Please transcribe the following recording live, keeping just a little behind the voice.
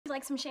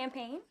like some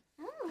champagne?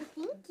 Oh,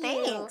 thank you.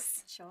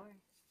 Thanks. Sure.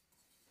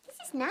 This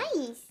is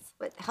nice.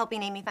 What,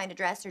 helping Amy find a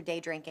dress or day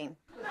drinking?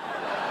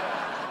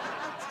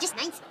 It's just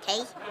nice,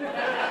 okay?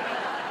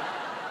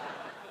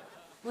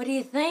 What do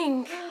you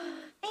think?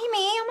 Amy,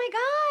 oh my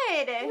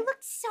God. You look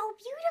so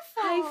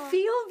beautiful. I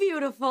feel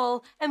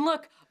beautiful. And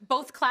look,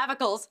 both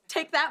clavicles.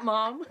 Take that,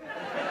 Mom.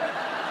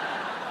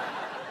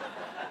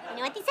 You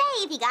know what they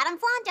say, if you got 'em,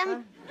 flaunt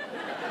 'em.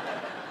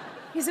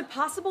 Is it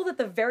possible that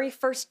the very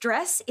first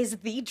dress is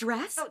the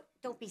dress? Oh,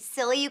 don't be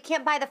silly. You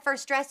can't buy the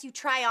first dress you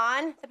try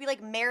on. That'd be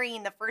like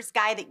marrying the first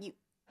guy that you...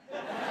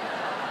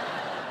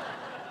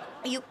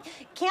 You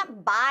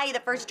can't buy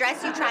the first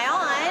dress you try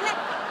on.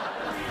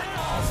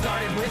 All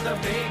started with a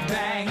big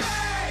bang.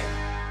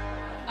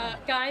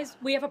 Guys,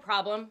 we have a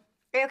problem.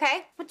 Are you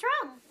okay? What's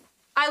wrong?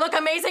 I look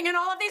amazing in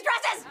all of these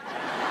dresses!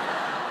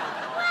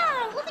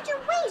 Wow, look at your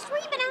waist. Where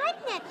you been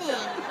hiding that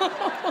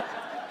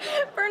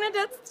thing?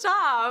 Bernadette,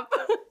 stop.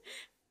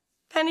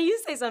 Penny, you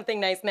say something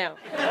nice now.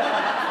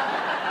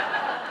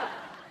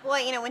 Boy,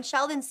 you know, when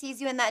Sheldon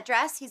sees you in that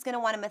dress, he's gonna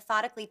want to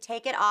methodically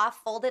take it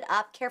off, fold it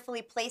up,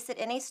 carefully place it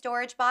in a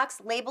storage box,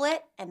 label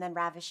it, and then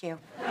ravish you.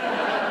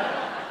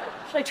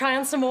 Should I try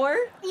on some more?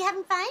 Are you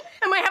having fun?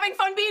 Am I having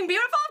fun being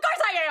beautiful? Of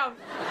course I am!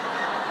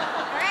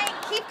 All right,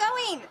 keep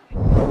going.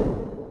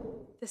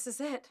 This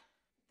is it.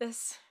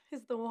 This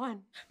is the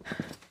one.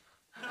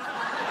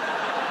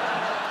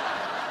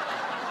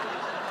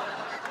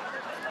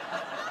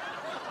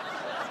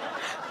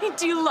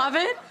 Do you love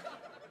it?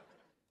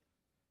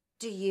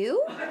 Do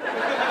you?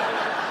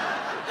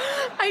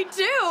 I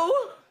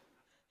do.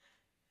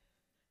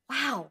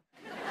 Wow.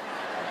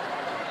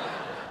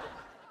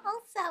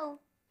 Also,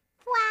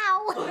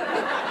 wow.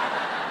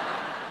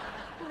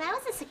 Well, that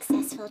was a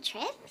successful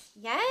trip.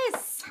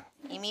 Yes.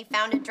 Amy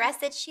found a dress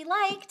that she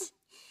liked.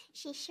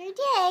 She sure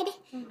did.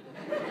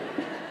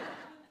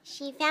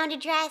 She found a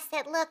dress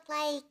that looked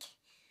like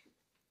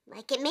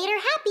it made her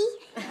happy.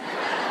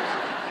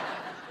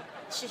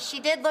 She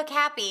did look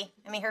happy.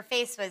 I mean, her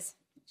face was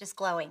just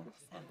glowing.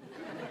 So.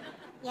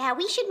 Yeah,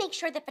 we should make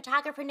sure the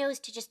photographer knows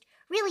to just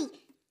really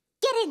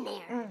get in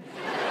there.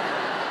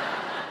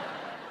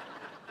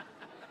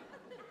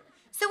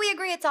 So we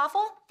agree it's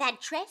awful? That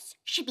dress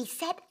should be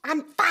set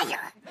on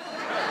fire.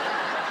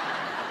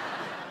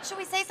 Should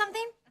we say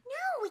something?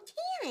 No, we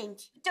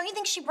can't. Don't you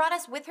think she brought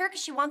us with her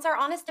because she wants our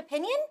honest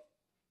opinion?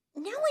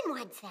 No one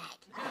wants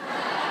that.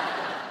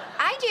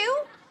 I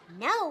do.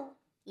 No,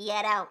 you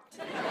don't.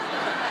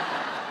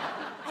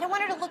 I don't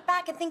want her to look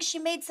back and think she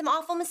made some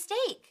awful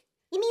mistake.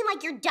 You mean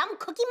like your dumb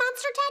Cookie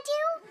Monster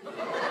tattoo?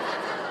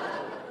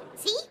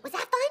 See? Was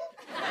that fun?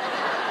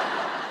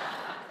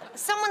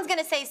 Someone's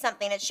gonna say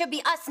something. It should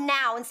be us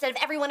now instead of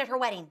everyone at her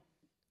wedding.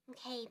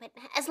 Okay, but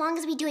as long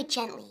as we do it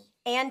gently.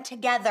 And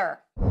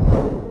together.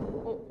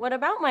 What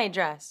about my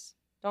dress?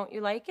 Don't you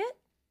like it?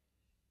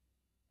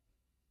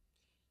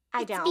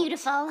 I It's don't.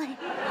 beautiful.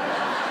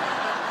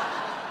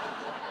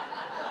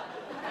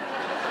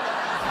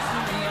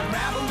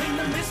 Unraveling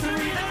the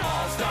mystery that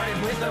all started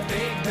with a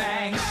big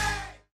bang.